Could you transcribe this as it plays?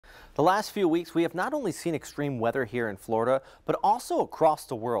The last few weeks, we have not only seen extreme weather here in Florida, but also across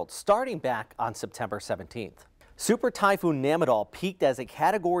the world, starting back on September 17th. Super Typhoon Namadol peaked as a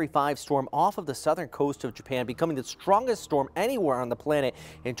Category 5 storm off of the southern coast of Japan, becoming the strongest storm anywhere on the planet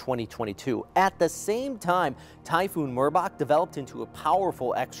in 2022. At the same time, Typhoon Merbok developed into a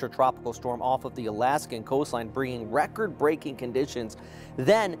powerful extratropical storm off of the Alaskan coastline, bringing record-breaking conditions.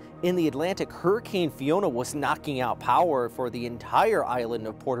 Then, in the Atlantic, Hurricane Fiona was knocking out power for the entire island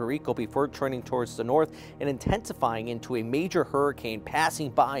of Puerto Rico before turning towards the north and intensifying into a major hurricane,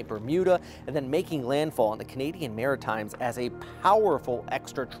 passing by Bermuda and then making landfall in the Canadian Maritimes as a powerful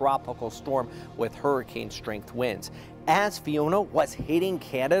extratropical storm with hurricane-strength winds. As Fiona was hitting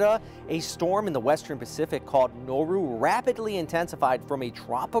Canada, a storm in the western Pacific called Noru rapidly intensified from a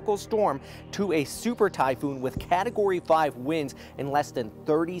tropical storm to a super typhoon with Category 5 winds in less than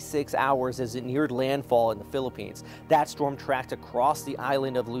 36 hours as it neared landfall in the Philippines. That storm tracked across the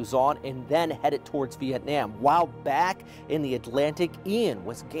island of Luzon and then headed towards Vietnam, while back in the Atlantic, Ian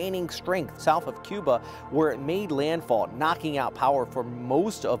was gaining strength south of Cuba, where it made landfall, knocking out power for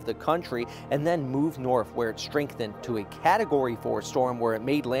most of the country, and then moved north where it strengthened to a Category 4 storm where it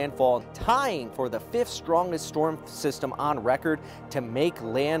made landfall, tying for the 5th strongest storm system on record to make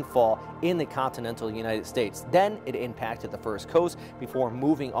landfall in the continental United States. Then it impacted the first coast before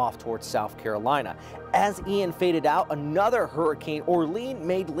moving off towards South Carolina. As Ian faded out, another hurricane, Orlene,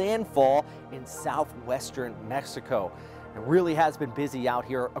 made landfall in southwestern Mexico. It really has been busy out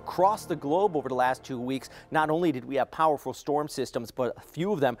here across the globe over the last 2 weeks. Not only did we have powerful storm systems, but a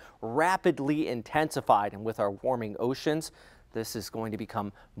few of them rapidly intensified. And with our warming oceans, this is going to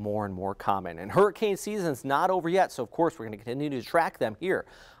become more and more common. And hurricane season's not over yet, so of course we're going to continue to track them here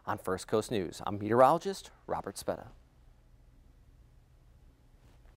on First Coast News. I'm meteorologist Robert Speta.